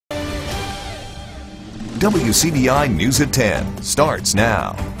WCBI News at 10 starts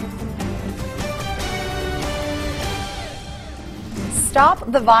now.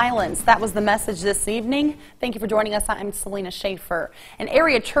 Stop the violence. That was the message this evening. Thank you for joining us. I'm Selena Schaefer. An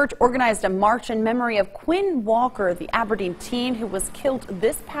area church organized a march in memory of Quinn Walker, the Aberdeen teen who was killed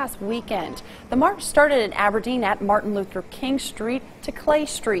this past weekend. The march started in Aberdeen at Martin Luther King Street to Clay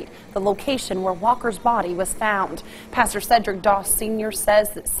Street, the location where Walker's body was found. Pastor Cedric Doss Sr. says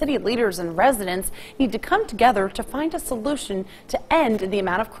that city leaders and residents need to come together to find a solution to end the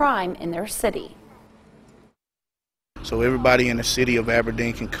amount of crime in their city. So everybody in the city of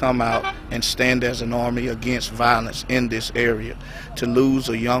Aberdeen can come out and stand as an army against violence in this area. To lose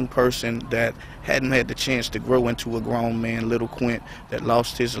a young person that hadn't had the chance to grow into a grown man, little Quint, that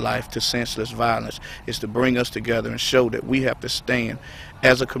lost his life to senseless violence, is to bring us together and show that we have to stand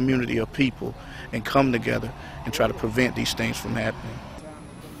as a community of people and come together and try to prevent these things from happening.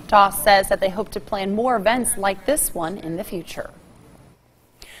 Doss says that they hope to plan more events like this one in the future.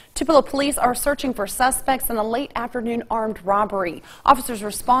 Tupelo police are searching for suspects in a late afternoon armed robbery. Officers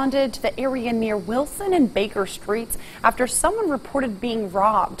responded to the area near Wilson and Baker Streets after someone reported being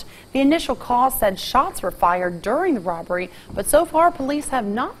robbed. The initial call said shots were fired during the robbery, but so far police have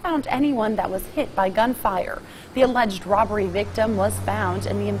not found anyone that was hit by gunfire. The alleged robbery victim was found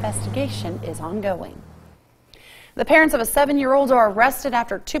and the investigation is ongoing. The parents of a 7-year-old are arrested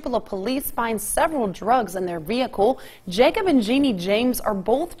after Tupelo police find several drugs in their vehicle. Jacob and Jeannie James are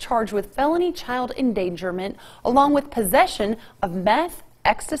both charged with felony child endangerment, along with possession of meth,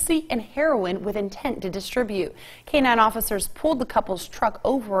 ecstasy, and heroin with intent to distribute. K-9 officers pulled the couple's truck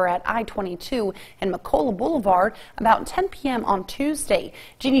over at I-22 and McCullough Boulevard about 10 p.m. on Tuesday.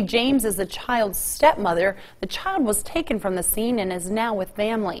 Jeannie James is the child's stepmother. The child was taken from the scene and is now with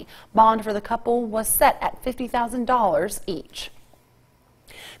family. Bond for the couple was set at $50,000 each.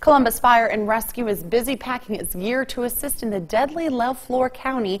 Columbus Fire and Rescue is busy packing its gear to assist in the deadly LaFleur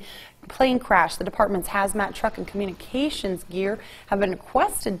County plane crash. The department's hazmat truck and communications gear have been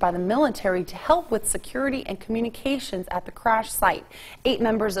requested by the military to help with security and communications at the crash site. 8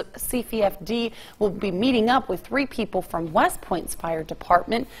 members of CFD will be meeting up with 3 people from West Point's fire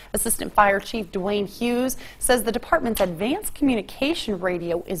department. Assistant Fire Chief Dwayne Hughes says the department's advanced communication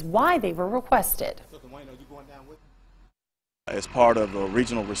radio is why they were requested. As part of a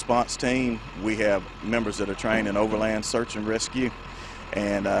regional response team, we have members that are trained in overland search and rescue,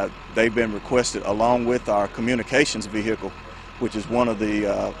 and they've been requested along with our communications vehicle, which is one of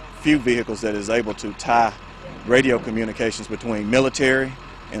the few vehicles that is able to tie radio communications between military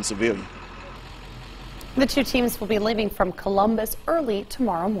and civilian. The 2 teams will be leaving from Columbus early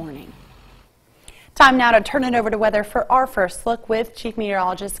tomorrow morning. Time now to turn it over to weather for our first look with Chief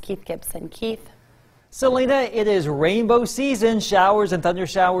Meteorologist Keith Gibson. Keith. Selena, it is rainbow season. Showers and thunder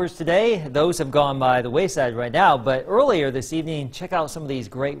showers today. Those have gone by the wayside right now, but earlier this evening, check out some of these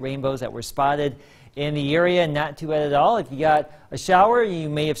great rainbows that were spotted in the area. Not too bad at all. If you got a shower, you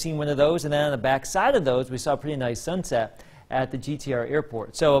may have seen one of those, and then on the back side of those, we saw a pretty nice sunset at the GTR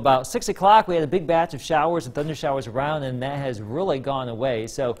airport. So about 6 o'clock, we had a big batch of showers and thunder showers around, and that has really gone away.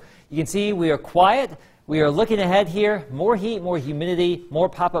 So you can see we are quiet. We are looking ahead here. More heat, more humidity, more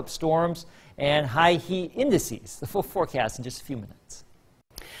pop-up storms, and high heat indices. The full forecast in just a few minutes.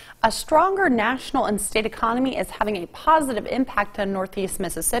 A stronger national and state economy is having a positive impact on Northeast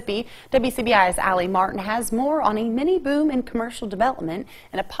Mississippi. WCBI's Allie Martin has more on a mini boom in commercial development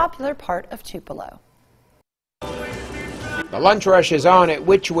in a popular part of Tupelo. The lunch rush is on at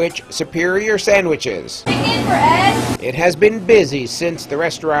Which Superior Sandwiches. It has been busy since the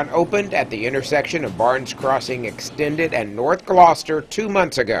restaurant opened at the intersection of Barnes Crossing Extended and North Gloucester 2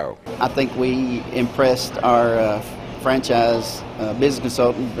 months ago. I think we impressed our franchise business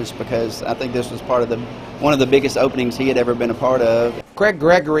consultant just because I think this was part of one of the biggest openings he had ever been a part of. Craig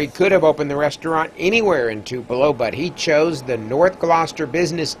Gregory could have opened the restaurant anywhere in Tupelo, but he chose the North Gloucester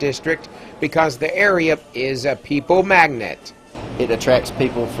Business District because the area is a people magnet. It attracts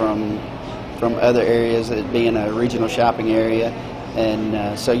people from other areas, it being a regional shopping area,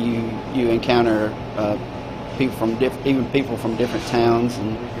 and so you encounter people from different towns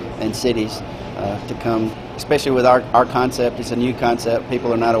and cities to come. Especially with our concept, it's a new concept.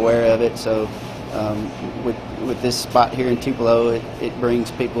 People are not aware of it, so with this spot here in Tupelo, it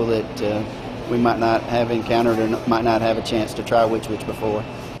brings people that we might not have encountered or might not have a chance to try Which before.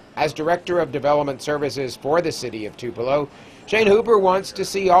 As Director of Development Services for the City of Tupelo, Shane Hooper wants to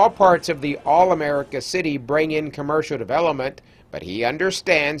see all parts of the All-America City bring in commercial development, but he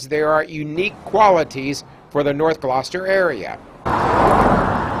understands there are unique qualities for the North Gloucester area.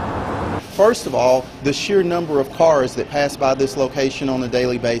 First of all, the sheer number of cars that pass by this location on a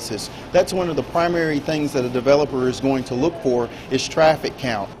daily basis. That's one of the primary things that a developer is going to look for, is traffic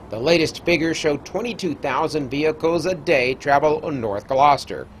count. The latest figures show 22,000 vehicles a day travel on North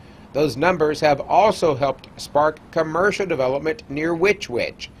Gloucester. Those numbers have also helped spark commercial development near Which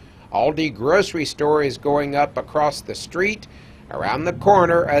Wich. Aldi grocery store is going up across the street. Around the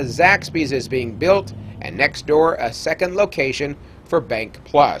corner, a Zaxby's is being built, and next door, a second location for Bank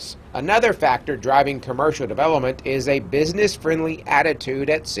Plus. Another factor driving commercial development is a business-friendly attitude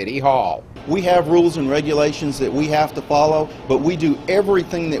at City Hall. We have rules and regulations that we have to follow, but we do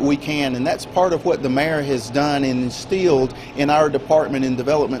everything that we can, and that's part of what the mayor has done and instilled in our department in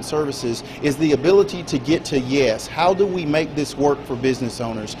development services, is the ability to get to yes. How do we make this work for business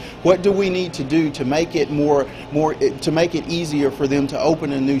owners? What do we need to do to make it to make it easier for them to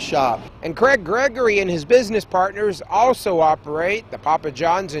open a new shop? And Craig Gregory and his business partners also operate the Papa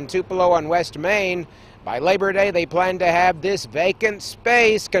John's in Tupelo on West Main. By Labor Day, they plan to have this vacant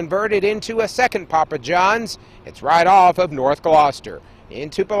space converted into a second Papa John's. It's right off of North Gloucester.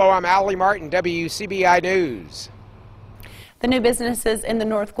 In Tupelo, I'm Allie Martin, WCBI News. The new businesses in the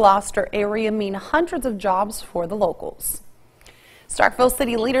North Gloucester area mean hundreds of jobs for the locals. Starkville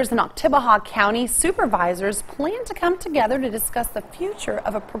City leaders in Oktibbeha County supervisors plan to come together to discuss the future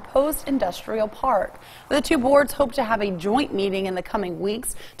of a proposed industrial park. The two boards hope to have a joint meeting in the coming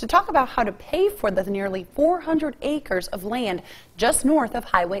weeks to talk about how to pay for the nearly 400 acres of land just north of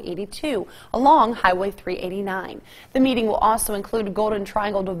Highway 82 along Highway 389. The meeting will also include Golden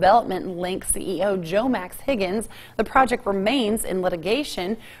Triangle Development Link CEO Joe Max Higgins. The project remains in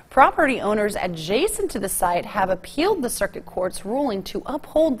litigation. Property owners adjacent to the site have appealed the circuit court's ruling to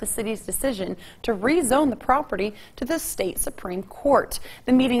uphold the city's decision to rezone the property to the state Supreme Court.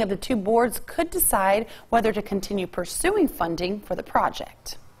 The meeting of the two boards could decide whether to continue pursuing funding for the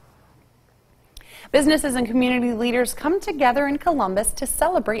project. Businesses and community leaders come together in Columbus to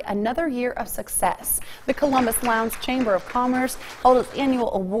celebrate another year of success. The Columbus Lowndes Chamber of Commerce held its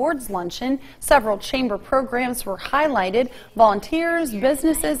annual awards luncheon. Several chamber programs were highlighted. Volunteers,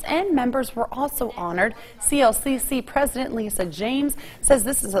 businesses, and members were also honored. CLCC President Lisa James says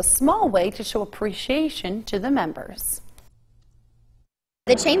this is a small way to show appreciation to the members.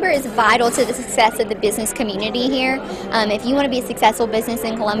 The Chamber is vital to the success of the business community here. If you want to be a successful business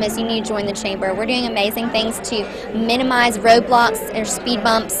in Columbus, you need to join the Chamber. We're doing amazing things to minimize roadblocks or speed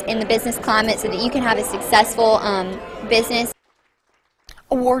bumps in the business climate so that you can have a successful business.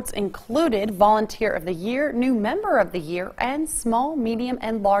 Awards included Volunteer of the Year, New Member of the Year, and Small, Medium,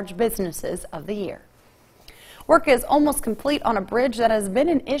 and Large Businesses of the Year. Work is almost complete on a bridge that has been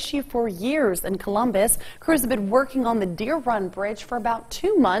an issue for years in Columbus. Crews have been working on the Deer Run Bridge for about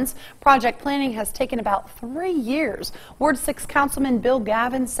 2 months. Project planning has taken about 3 years. Ward 6 Councilman Bill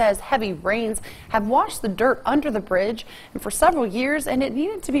Gavin says heavy rains have washed the dirt under the bridge for several years and it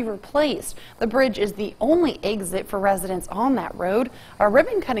needed to be replaced. The bridge is the only exit for residents on that road. A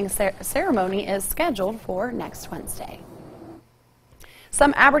ribbon cutting ceremony is scheduled for next Wednesday.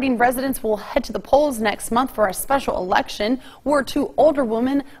 Some Aberdeen residents will head to the polls next month for a special election. Ward 2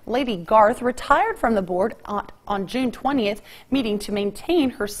 Alderwoman Lady Garth retired from the board on June 20th, meeting to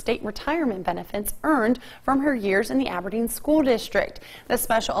maintain her state retirement benefits earned from her years in the Aberdeen School District. The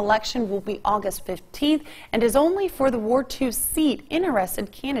special election will be August 15th and is only for the Ward 2 seat.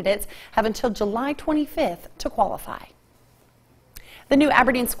 Interested candidates have until July 25th to qualify. The new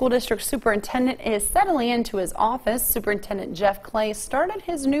Aberdeen School District Superintendent is settling into his office. Superintendent Jeff Clay started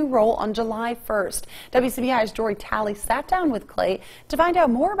his new role on July 1st. WCBI's Dory Talley sat down with Clay to find out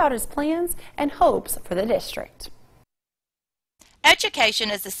more about his plans and hopes for the district. Education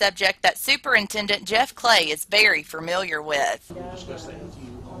is a subject that Superintendent Jeff Clay is very familiar with.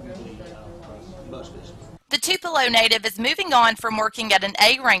 The Tupelo native is moving on from working at an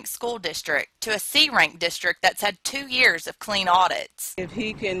A-ranked school district to a C-ranked district that's had 2 years of clean audits. If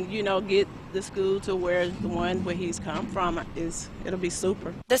he can, get the school to where the one where he's come from it'll be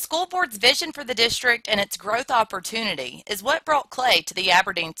super. The school board's vision for the district and its growth opportunity is what brought Clay to the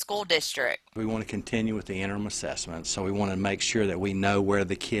Aberdeen School District. We want to continue with the interim assessment, so we want to make sure that we know where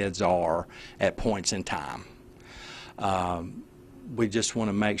the kids are at points in time. We just want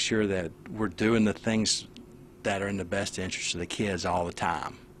to make sure that we're doing the things that are in the best interest of the kids all the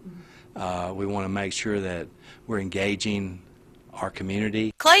time. We want to make sure that we're engaging our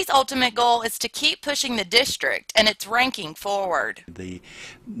community. Clay's ultimate goal is to keep pushing the district and its ranking forward. The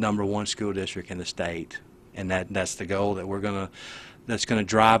 #1 school district in the state, and that's the goal that that's going to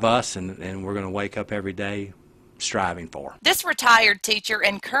drive us, and we're going to wake up every day striving for. This retired teacher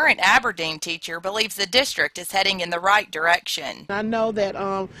and current Aberdeen teacher believes the district is heading in the right direction. I know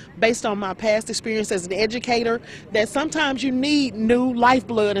that based on my past experience as an educator, that sometimes you need new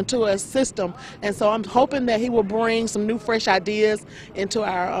lifeblood into a system, and so I'm hoping that he will bring some new fresh ideas into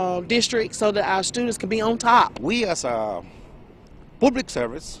our district so that our students can be on top. We as a public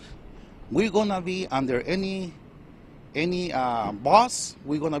service, we're gonna be under any boss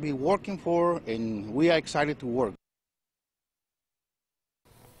we're gonna be working for, and we are excited to work.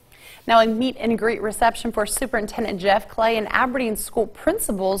 Now, a meet and greet reception for Superintendent Jeff Clay and Aberdeen school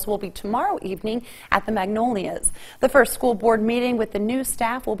principals will be tomorrow evening at the Magnolias. The first school board meeting with the new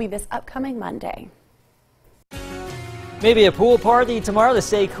staff will be this upcoming Monday. Maybe a pool party tomorrow to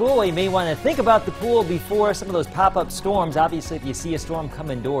stay cool. You may want to think about the pool before some of those pop-up storms. Obviously, if you see a storm come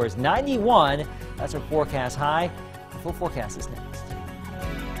indoors. 91, that's our forecast high. The full forecast is next.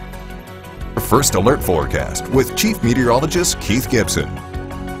 First Alert Forecast with Chief Meteorologist Keith Gibson.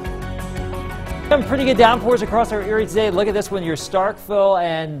 Some pretty good downpours across our area today. Look at this one near Starkville,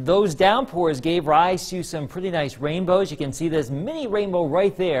 and those downpours gave rise to some pretty nice rainbows. You can see this mini rainbow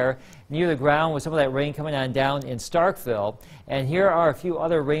right there near the ground with some of that rain coming on down in Starkville. And here are a few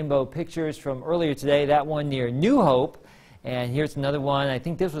other rainbow pictures from earlier today. That one near New Hope, and here's another one. I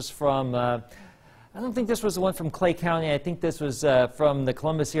think this was from I don't think this was the one from Clay County. I think this was from the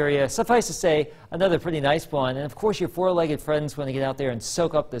Columbus area. Suffice to say, another pretty nice one. And of course, your four-legged friends want to get out there and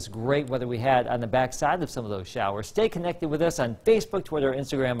soak up this great weather we had on the backside of some of those showers. Stay connected with us on Facebook, Twitter,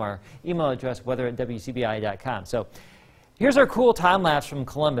 Instagram, our email address, weather@wcbi.com. So here's our cool time lapse from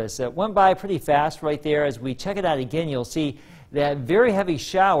Columbus. It went by pretty fast right there. As we check it out again, you'll see that very heavy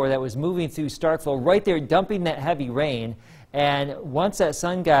shower that was moving through Starkville right there, dumping that heavy rain. And once that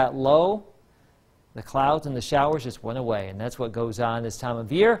sun got low, the clouds and the showers just went away, and that's what goes on this time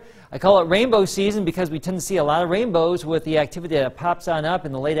of year. I call it rainbow season because we tend to see a lot of rainbows with the activity that pops on up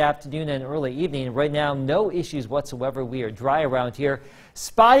in the late afternoon and early evening. Right now, no issues whatsoever. We are dry around here.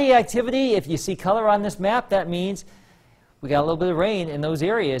 Spotty activity. If you see color on this map, that means we got a little bit of rain in those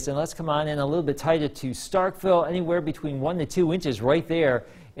areas. And let's come on in a little bit tighter to Starkville, anywhere between 1 to 2 inches right there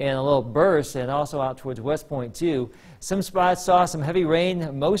in a little burst, and also out towards West Point too. Some spots saw some heavy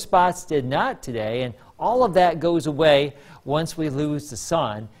rain. Most spots did not today, and all of that goes away once we lose the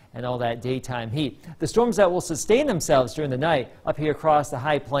sun and all that daytime heat. The storms that will sustain themselves during the night up here across the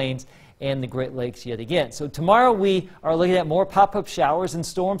high plains and the Great Lakes yet again. So tomorrow we are looking at more pop-up showers and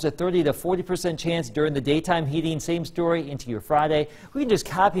storms, a 30 to 40% chance during the daytime heating. Same story into your Friday. We can just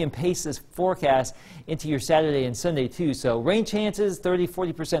copy and paste this forecast into your Saturday and Sunday too. So rain chances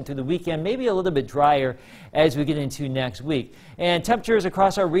 30-40% through the weekend, maybe a little bit drier as we get into next week. And temperatures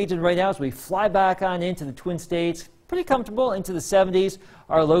across our region right now as we fly back on into the Twin States, pretty comfortable into the 70s.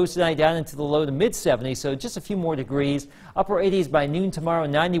 Our lows tonight down into the low to mid 70s, so just a few more degrees. Upper 80s by noon tomorrow,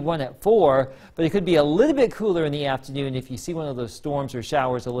 91 at 4, but it could be a little bit cooler in the afternoon if you see one of those storms or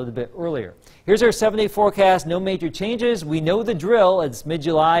showers a little bit earlier. Here's our 7-day forecast. No major changes. We know the drill. It's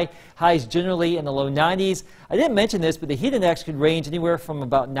mid-July. Highs generally in the low 90s. I didn't mention this, but the heat index could range anywhere from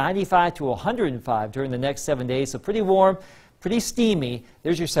about 95 to 105 during the next 7 days, so pretty warm, pretty steamy.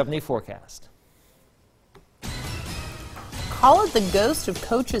 There's your 7-day forecast. Call it the ghost of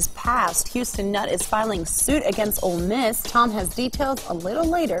coaches past. Houston Nutt is filing suit against Ole Miss. Tom has details a little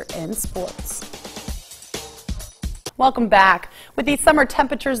later in sports. Welcome back. With these summer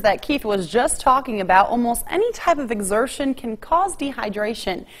temperatures that Keith was just talking about, almost any type of exertion can cause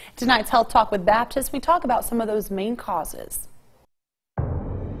dehydration. Tonight's Health Talk with Baptist, we talk about some of those main causes.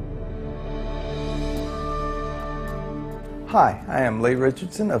 Hi, I am Lee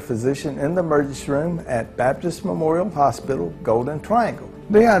Richardson, a physician in the emergency room at Baptist Memorial Hospital, Golden Triangle.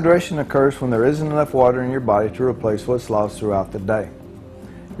 Dehydration occurs when there isn't enough water in your body to replace what's lost throughout the day.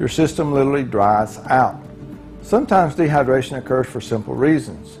 Your system literally dries out. Sometimes dehydration occurs for simple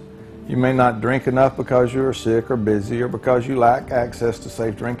reasons. You may not drink enough because you are sick or busy, or because you lack access to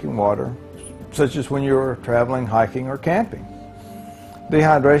safe drinking water, such as when you are traveling, hiking, or camping.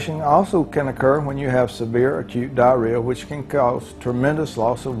 Dehydration also can occur when you have severe acute diarrhea, which can cause tremendous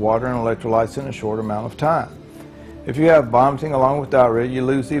loss of water and electrolytes in a short amount of time. If you have vomiting along with diarrhea, you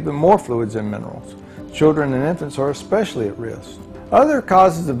lose even more fluids and minerals. Children and infants are especially at risk. Other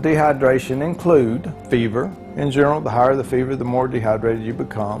causes of dehydration include fever. In general, the higher the fever, the more dehydrated you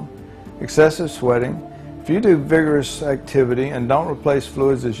become. Excessive sweating. If you do vigorous activity and don't replace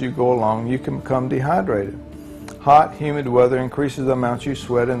fluids as you go along, you can become dehydrated. Hot, humid weather increases the amount you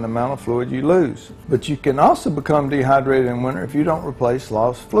sweat and the amount of fluid you lose. But you can also become dehydrated in winter if you don't replace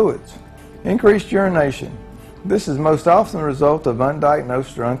lost fluids. Increased urination. This is most often the result of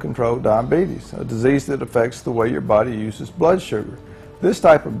undiagnosed or uncontrolled diabetes, a disease that affects the way your body uses blood sugar. This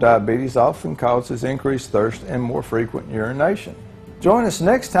type of diabetes often causes increased thirst and more frequent urination. Join us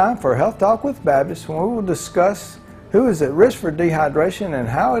next time for Health Talk with Baptist, when we will discuss who is at risk for dehydration and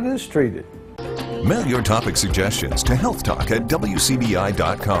how it is treated. Mail your topic suggestions to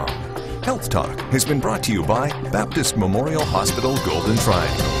healthtalk@wcbi.com. Health Talk has been brought to you by Baptist Memorial Hospital Golden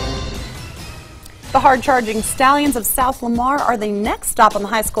Triangle. The hard-charging Stallions of South Lamar are the next stop on the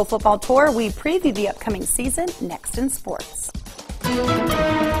high school football tour. We preview the upcoming season next in sports.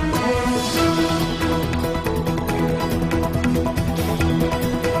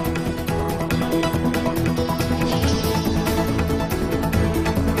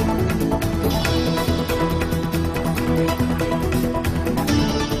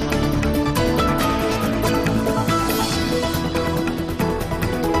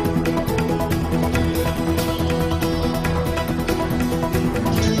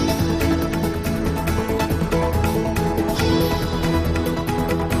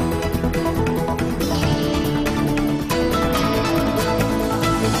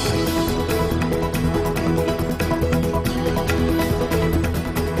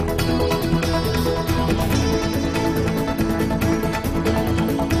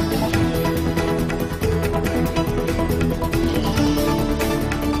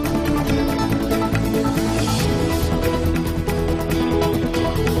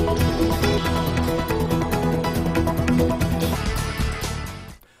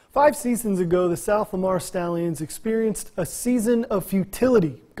 Five seasons ago, the South Lamar Stallions experienced a season of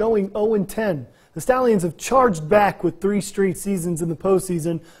futility, going 0-10. The Stallions have charged back with 3 straight seasons in the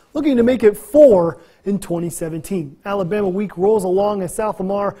postseason, looking to make it 4 in 2017. Alabama Week rolls along as South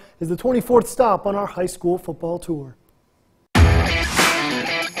Lamar is the 24th stop on our high school football tour.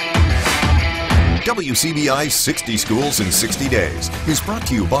 WCBI's 60 Schools in 60 Days is brought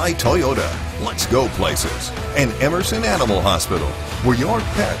to you by Toyota, Let's Go Places, and Emerson Animal Hospital, where your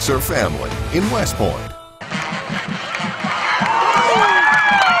pets are family in West Point.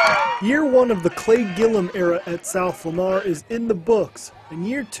 Year 1 of the Clay Gillum era at South Lamar is in the books, and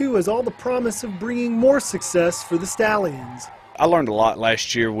year 2 has all the promise of bringing more success for the Stallions. I learned a lot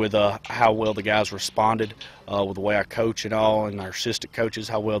last year with how well the guys responded with the way I coach and all, and our assistant coaches,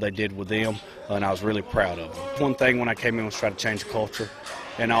 how well they did with them, and I was really proud of them. One thing when I came in was try to change the culture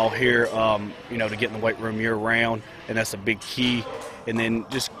and all here, you know, to get in the weight room year-round, and that's a big key. And then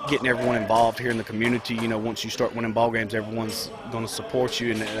just getting everyone involved here in the community. You know, once you start winning ball games, everyone's going to support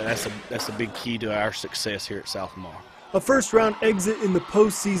you, and that's a big key to our success here at South Lamar. A first-round exit in the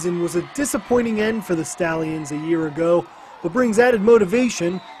postseason was a disappointing end for the Stallions a year ago, but brings added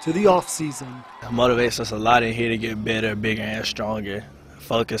motivation to the offseason. It motivates us a lot in here to get better, bigger, and stronger.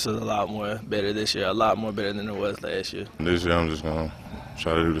 Focus is a lot more better this year, a lot more better than it was last year. This year I'm just going to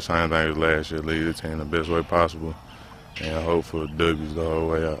try to do the same thing as last year, lead the team the best way possible, and I hope for W's the whole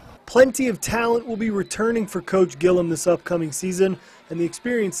way out. Plenty of talent will be returning for Coach Gillum this upcoming season, and the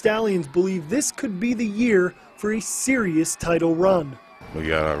experienced Stallions believe this could be the year for a serious title run. We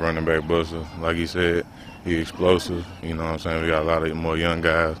got our running back Buster, like he said, he's explosive, you know what I'm saying? We got a lot of more young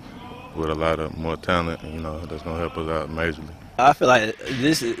guys with a lot of more talent, you know, that's going to help us out majorly. I feel like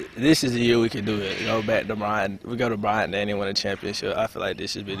this is the year we can do it. Go back to Bryant. We go to Bryant and win a championship. I feel like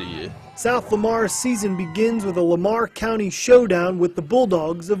this should be the year. South Lamar's season begins with a Lamar County showdown with the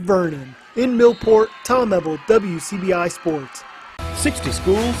Bulldogs of Vernon. In Millport, Tom Ebel, WCBI Sports. 60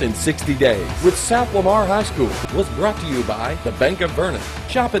 Schools in 60 Days with South Lamar High School was brought to you by the Bank of Vernon,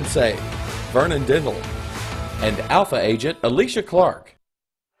 Shop and Save, Vernon Dental, and Alpha Agent Alicia Clark.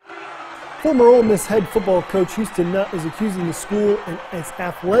 Former Ole Miss head football coach Houston Nutt is accusing the school and its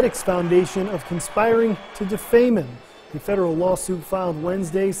athletics foundation of conspiring to defame him. The federal lawsuit filed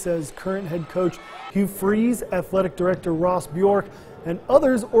Wednesday says current head coach Hugh Freeze, athletic director Ross Bjork, and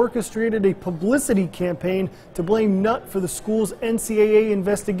others orchestrated a publicity campaign to blame Nutt for the school's NCAA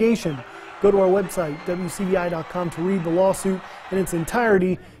investigation. Go to our website, WCBI.com, to read the lawsuit in its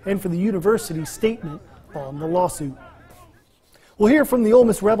entirety and for the university's statement on the lawsuit. We'll hear from the Ole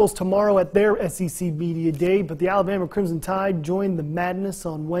Miss Rebels tomorrow at their SEC Media Day, but the Alabama Crimson Tide joined the madness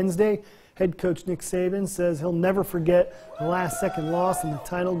on Wednesday. Head coach Nick Saban says he'll never forget the last-second loss in the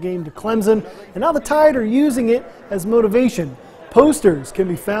title game to Clemson, and now the Tide are using it as motivation. Posters can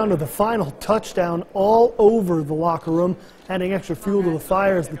be found of the final touchdown all over the locker room, adding extra fuel to the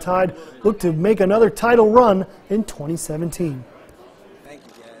fire as the Tide look to make another title run in 2017. You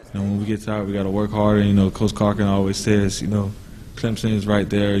know, when we get tired, we got to work harder. You know, Coach Carkin always says, you know, Clemson is right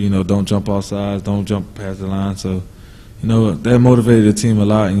there. You know, don't jump off sides, don't jump past the line. So, you know, that motivated the team a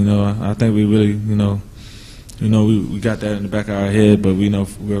lot. And, you know, I think we really, you know, You know, we got that in the back of our head, but we know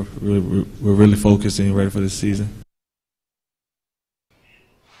we're really focused and ready for this season.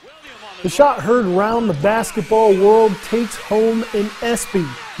 The shot heard around the basketball world takes home an ESPY.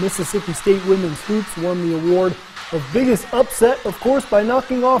 Mississippi State women's hoops won the award of biggest upset, of course, by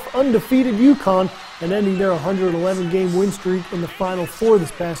knocking off undefeated UConn and ending their 111-game win streak in the Final Four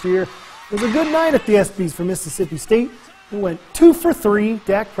this past year. It was a good night at the ESPYs for Mississippi State. It went 2 for 3.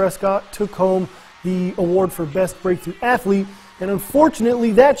 Dak Prescott took home the award for Best Breakthrough Athlete, and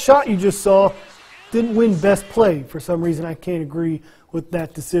unfortunately that shot you just saw didn't win Best Play. For some reason I can't agree with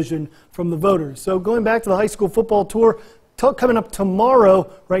that decision from the voters. So going back to the high school football tour, coming up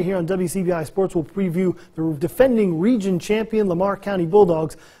tomorrow right here on WCBI Sports, we'll preview the defending region champion Lamar County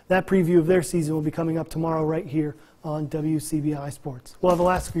Bulldogs. That preview of their season will be coming up tomorrow right here on WCBI Sports. We'll have the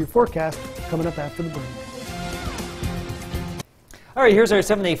last of your forecast coming up after the break. All right, here's our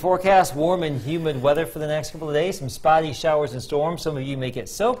 7-day forecast. Warm and humid weather for the next couple of days. Some spotty showers and storms. Some of you may get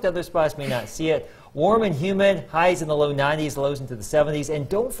soaked. Other spots may not see it. Warm and humid. Highs in the low 90s, lows into the 70s. And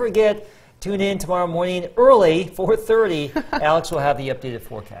don't forget, tune in tomorrow morning early, 4:30. Alex will have the updated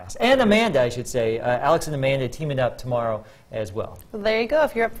forecast. And Amanda, I should say. Alex and Amanda teaming up tomorrow as well. Well, there you go.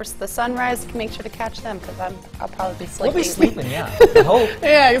 If you're up for the sunrise, you can make sure to catch them because I'll probably be sleeping. We'll be sleeping, yeah. I hope.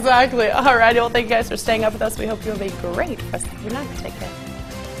 Yeah, exactly. All right. Well, thank you guys for staying up with us. We hope you have a great rest of your night. Take care.